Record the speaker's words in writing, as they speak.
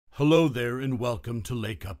Hello there and welcome to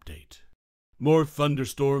Lake Update. More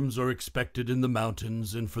thunderstorms are expected in the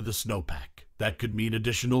mountains and for the snowpack. That could mean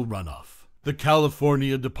additional runoff. The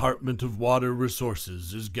California Department of Water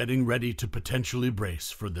Resources is getting ready to potentially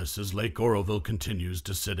brace for this as Lake Oroville continues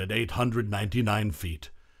to sit at 899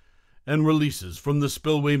 feet, and releases from the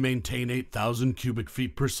spillway maintain 8,000 cubic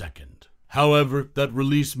feet per second. However, that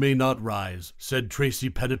release may not rise, said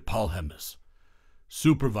Tracy Pettit-Palhemis,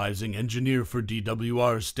 supervising engineer for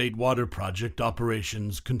DWR's State Water Project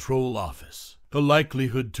Operations Control Office. The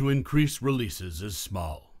likelihood to increase releases is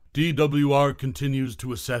small. DWR continues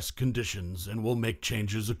to assess conditions and will make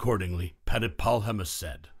changes accordingly, Pettit-Palhemis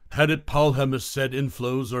said. Pettit-Palhemis said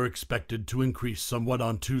inflows are expected to increase somewhat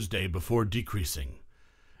on Tuesday before decreasing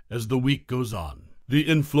as the week goes on. The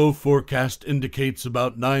inflow forecast indicates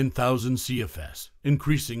about 9,000 CFS,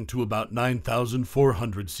 increasing to about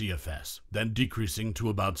 9,400 CFS, then decreasing to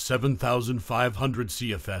about 7,500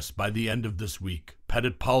 CFS by the end of this week,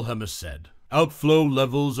 Pettit-Palhemis said. Outflow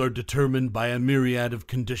levels are determined by a myriad of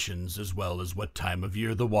conditions as well as what time of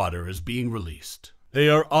year the water is being released. They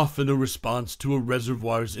are often a response to a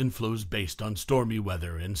reservoir's inflows based on stormy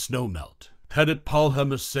weather and snowmelt.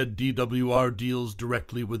 Pettit-Palhemis said DWR deals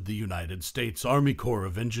directly with the United States Army Corps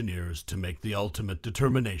of Engineers to make the ultimate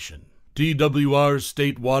determination. DWR's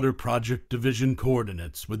State Water Project Division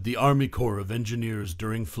coordinates with the Army Corps of Engineers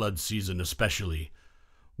during flood season, especially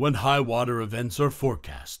when high water events are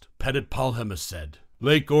forecast, Pettit-Palhemis said.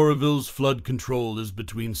 Lake Oroville's flood control is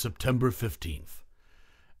between September 15th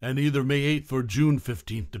and either May 8th or June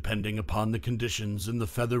 15th, depending upon the conditions in the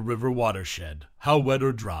Feather River watershed, how wet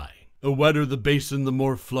or dry. The wetter the basin, the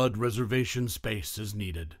more flood reservation space is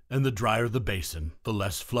needed, and the drier the basin, the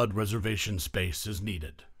less flood reservation space is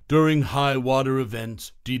needed. During high water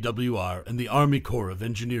events, DWR and the Army Corps of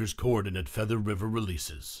Engineers coordinate Feather River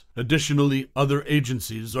releases. Additionally, other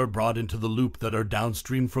agencies are brought into the loop that are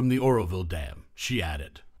downstream from the Oroville Dam, she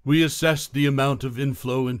added. We assess the amount of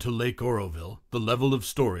inflow into Lake Oroville, the level of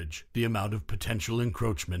storage, the amount of potential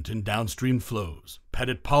encroachment in downstream flows,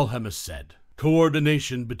 Pettit-Palhemis said.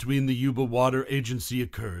 Coordination between the Yuba Water Agency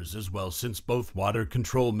occurs as well since both water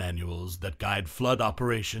control manuals that guide flood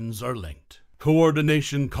operations are linked.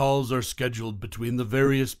 Coordination calls are scheduled between the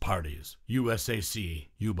various parties, USAC,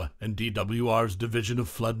 Yuba, and DWR's Division of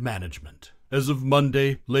Flood Management. As of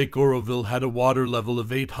Monday, Lake Oroville had a water level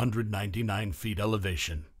of 899 feet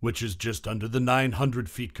elevation, which is just under the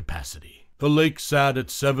 900 feet capacity. The lake sat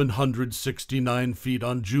at 769 feet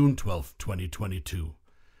on June 12, 2022.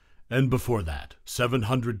 And before that,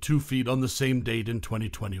 702 feet on the same date in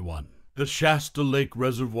 2021. The Shasta Lake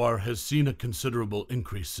Reservoir has seen a considerable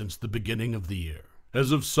increase since the beginning of the year.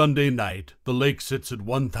 As of Sunday night, the lake sits at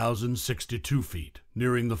 1,062 feet,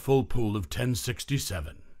 nearing the full pool of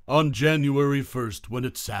 1,067. On January 1st, when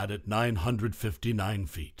it sat at 959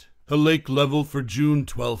 feet. The lake level for June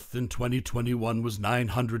 12th in 2021 was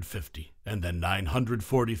 950, and then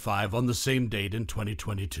 945 on the same date in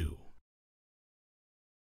 2022.